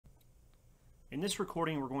In this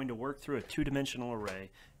recording, we're going to work through a two-dimensional array,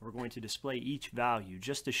 and we're going to display each value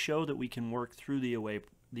just to show that we can work through the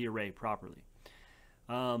array properly.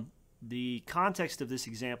 The context of this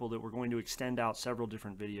example that we're going to extend out several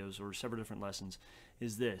different videos or several different lessons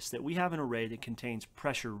is this, that we have an array that contains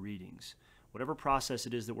pressure readings. Whatever process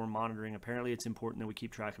it is that we're monitoring, apparently it's important that we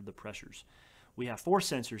keep track of the pressures. We have 4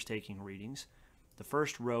 sensors taking readings. The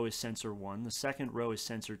first row is sensor 1, the second row is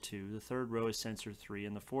sensor 2, the third row is sensor 3,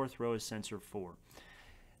 and the fourth row is sensor 4.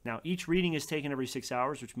 Now each reading is taken every 6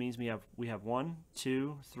 hours, which means we have 1,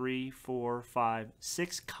 2, 3, 4, 5,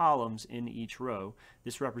 6 columns in each row.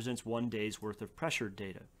 This represents 1 day's worth of pressure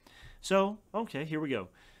data. So, okay, here we go.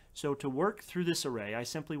 So to work through this array, I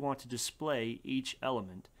simply want to display each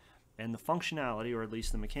element, and the functionality, or at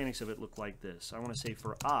least the mechanics of it, look like this. I want to say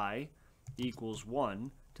for I equals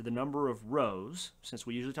 1 to the number of rows. Since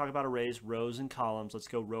we usually talk about arrays, rows and columns, let's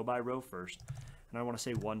go row by row first. And I want to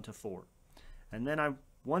say 1 to 4. And then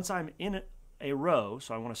once I'm in a row,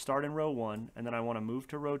 so I want to start in row 1, and then I want to move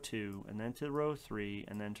to row 2, and then to row 3,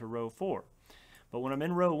 and then to row 4. But when I'm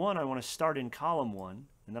in row 1, I want to start in column 1,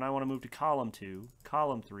 and then I want to move to column 2,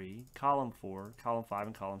 column 3, column 4, column 5,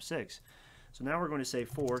 and column 6. So now we're going to say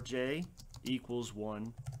for j equals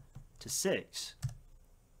 1 to 6.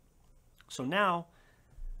 So now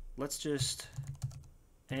let's just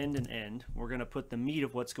end and end. We're going to put the meat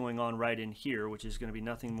of what's going on right in here, which is going to be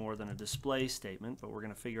nothing more than a display statement, but we're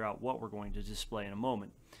going to figure out what we're going to display in a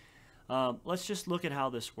moment. Let's just look at how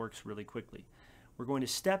this works really quickly. We're going to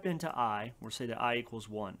step into I. We'll say that I equals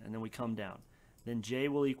 1, and then we come down. Then j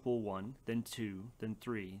will equal 1, then 2, then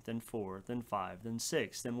 3, then 4, then 5, then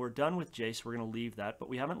 6. Then we're done with j, so we're going to leave that, but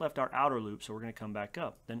we haven't left our outer loop, so we're going to come back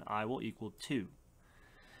up. Then I will equal 2.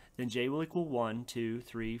 Then j will equal 1, 2,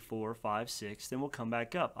 3, 4, 5, 6. Then we'll come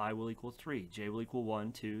back up. I will equal 3. J will equal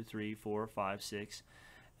 1, 2, 3, 4, 5, 6.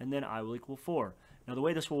 And then I will equal 4. Now the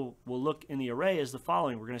way this will look in the array is the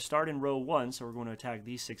following. We're going to start in row 1, so we're going to attack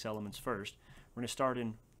these 6 elements first. We're going to start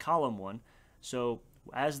in column 1. So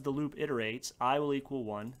as the loop iterates, I will equal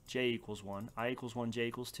 1, j equals 1, I equals 1, j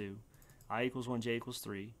equals 2, I equals 1, j equals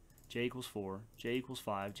 3, j equals 4, j equals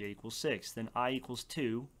 5, j equals 6. Then I equals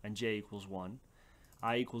 2 and j equals 1.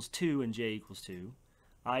 I equals 2 and j equals 2.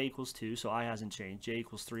 I equals 2, so I hasn't changed. J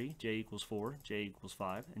equals 3, j equals 4, j equals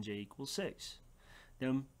 5, and j equals 6.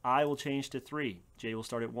 Then I will change to 3. J will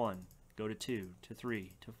start at 1, go to 2, to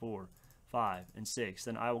 3, to 4, 5, and 6.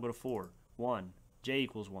 Then I will go to 4, 1, j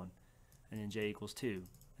equals 1, and then j equals 2,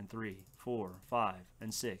 and 3, 4, 5,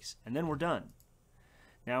 and 6. And then we're done.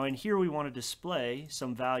 Now in here we want to display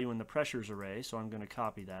some value in the pressures array, so I'm going to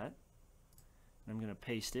copy that. I'm going to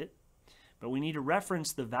paste it. But we need to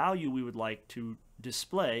reference the value we would like to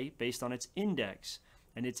display based on its index.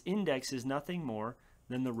 And its index is nothing more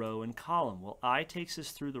than the row and column. Well, I takes us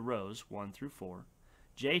through the rows, 1 through 4.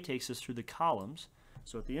 J takes us through the columns.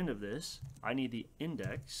 So at the end of this, I need the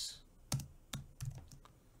index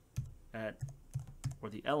or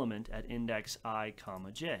the element at index I,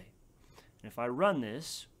 comma, j. And if I run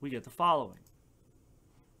this, we get the following.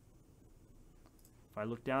 If I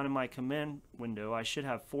look down in my command window, I should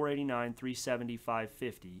have 489, 370,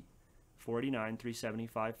 550, 489, 370,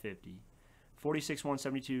 550, 46,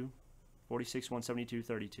 172, 46, 172,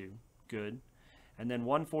 32. Good. And then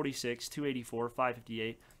 146, 284,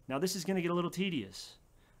 558. Now this is going to get a little tedious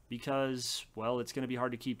because, well, it's going to be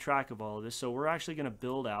hard to keep track of all of this. So we're actually going to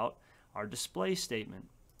build out our display statement.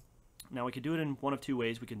 Now we could do it in one of 2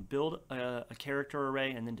 ways. We can build a character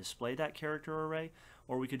array and then display that character array,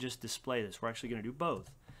 or we could just display this. We're actually going to do both.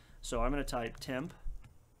 So I'm going to type temp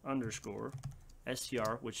underscore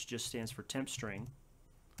str, which just stands for temp string.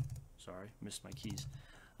 Sorry, missed my keys.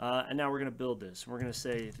 And now we're going to build this. We're going to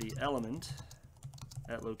say the element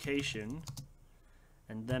at location,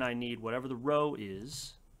 and then I need whatever the row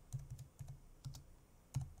is.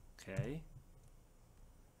 Okay.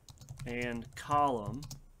 And column.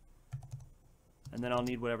 And then I'll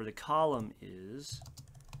need whatever the column is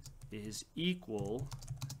equal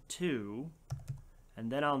to,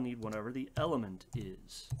 and then I'll need whatever the element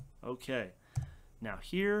is. Okay. Now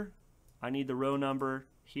here I need the row number,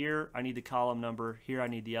 here I need the column number, here I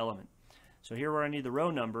need the element. So here where I need the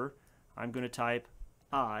row number, I'm going to type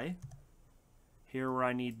I. Here where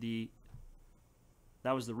I need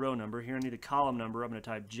that was the row number, here I need the column number, I'm going to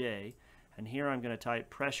type J, and here I'm going to type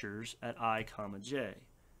pressures at I, comma, J.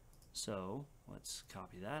 So let's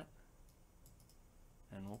copy that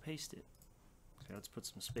and we'll paste it. Okay, let's put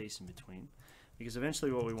some space in between, because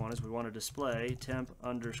eventually what we want is we want to display temp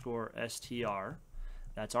underscore str.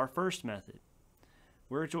 That's our first method.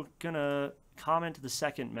 We're going to comment the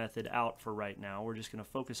second method out for right now. We're just going to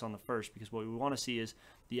focus on the first, because what we want to see is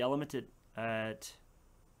the element at at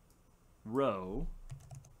row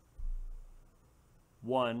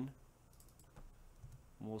 1,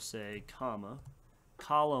 we'll say comma,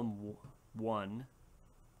 column 1,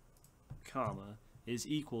 comma, is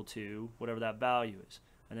equal to whatever that value is.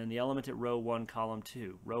 And then the element at row 1, column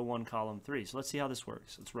 2, row 1, column 3. So let's see how this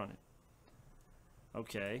works. Let's run it.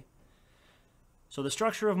 Okay. So the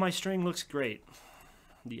structure of my string looks great.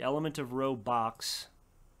 The element of row box,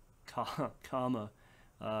 comma,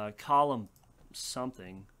 column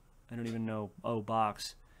something, I don't even know,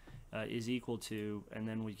 box, is equal to, and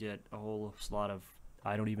then we get a whole lot of,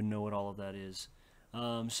 I don't even know what all of that is.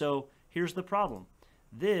 So here's the problem.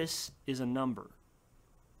 This is a number.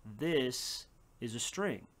 This is a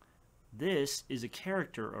string. This is a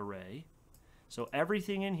character array. So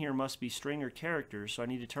everything in here must be string or characters, so I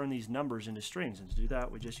need to turn these numbers into strings. And to do that,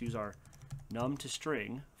 we just use our num to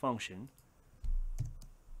string function,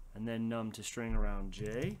 and then num to string around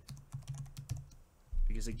j.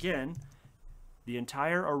 Because again, the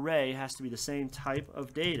entire array has to be the same type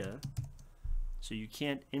of data, so you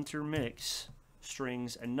can't intermix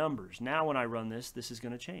strings and numbers. Now when I run this, this is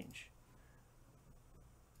going to change.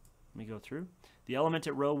 Let me go through. The element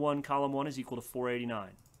at row 1, column 1 is equal to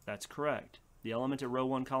 489. That's correct. The element at row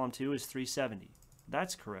 1, column 2 is 370.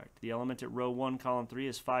 That's correct. The element at row 1, column 3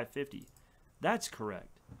 is 550. That's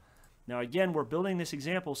correct. Now again, we're building this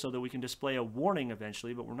example so that we can display a warning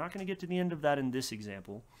eventually, but we're not going to get to the end of that in this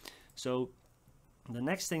example. So the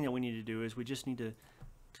next thing that we need to do is we just need to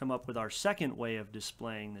come up with our second way of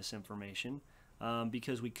displaying this information,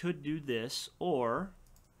 because we could do this, or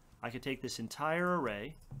I could take this entire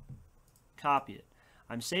array, copy it.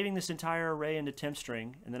 I'm saving this entire array into temp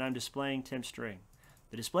string, and then I'm displaying temp string.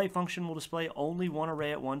 The display function will display only one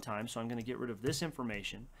array at one time, so I'm going to get rid of this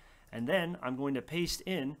information, and then I'm going to paste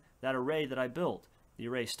in that array that I built. The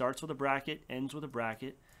array starts with a bracket, ends with a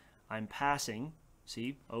bracket. I'm passing,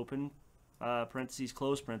 see, open parentheses,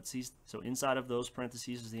 close parentheses, so inside of those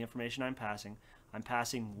parentheses is the information I'm passing. I'm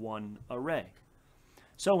passing one array.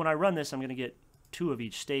 So when I run this, I'm going to get 2 of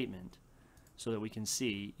each statement so that we can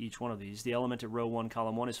see each one of these. The element at row 1,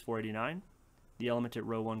 column 1 is 489. The element at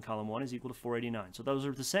row 1, column 1 is equal to 489. So those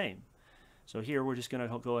are the same. So here we're just going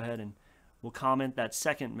to go ahead and we'll comment that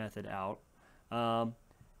second method out,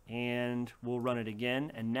 and we'll run it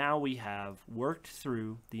again. And now we have worked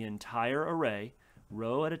through the entire array,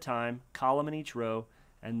 row at a time, column in each row,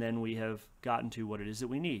 and then we have gotten to what it is that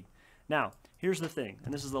we need. Now, here's the thing,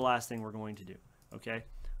 and this is the last thing we're going to do. Okay,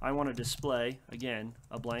 I want to display, again,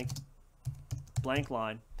 a blank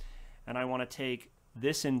line, and I want to take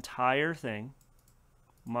this entire thing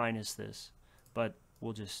minus this, but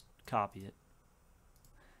we'll just copy it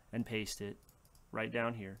and paste it right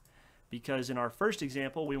down here, because in our first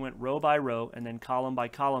example we went row by row and then column by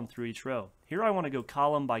column through each row. Here I want to go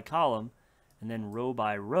column by column and then row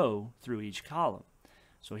by row through each column.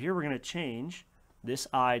 So here we're going to change this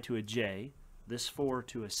I to a J, this 4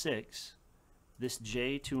 to a 6, this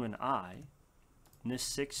J to an I, and this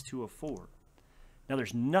 6 to a 4. Now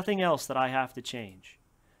there's nothing else that I have to change.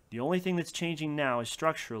 The only thing that's changing now is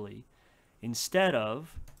structurally, instead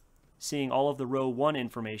of seeing all of the row 1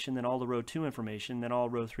 information, then all the row 2 information, then all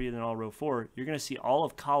row 3, then all row 4, you're going to see all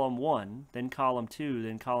of column 1, then column 2,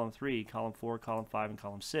 then column 3, column 4, column 5, and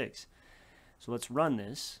column 6. So let's run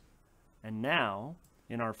this, and now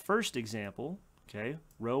in our first example, okay,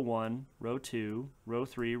 row 1, row 2, row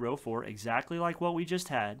 3, row 4, exactly like what we just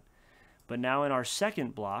had, but now in our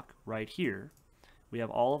second block right here, we have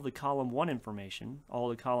all of the column 1 information, all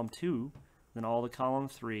the column 2, then all the column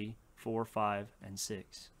 3, 4, 5, and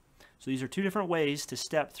 6. So these are 2 different ways to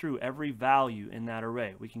step through every value in that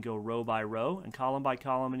array. We can go row by row and column by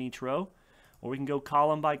column in each row, or we can go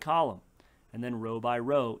column by column and then row by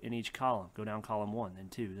row in each column. Go down column 1, then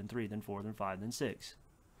 2, then 3, then 4, then 5, then 6.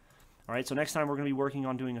 All right, so next time we're going to be working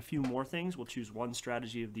on doing a few more things. We'll choose one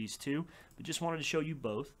strategy of these 2, but just wanted to show you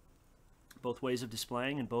both ways of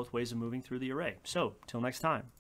displaying and both ways of moving through the array. So, till next time.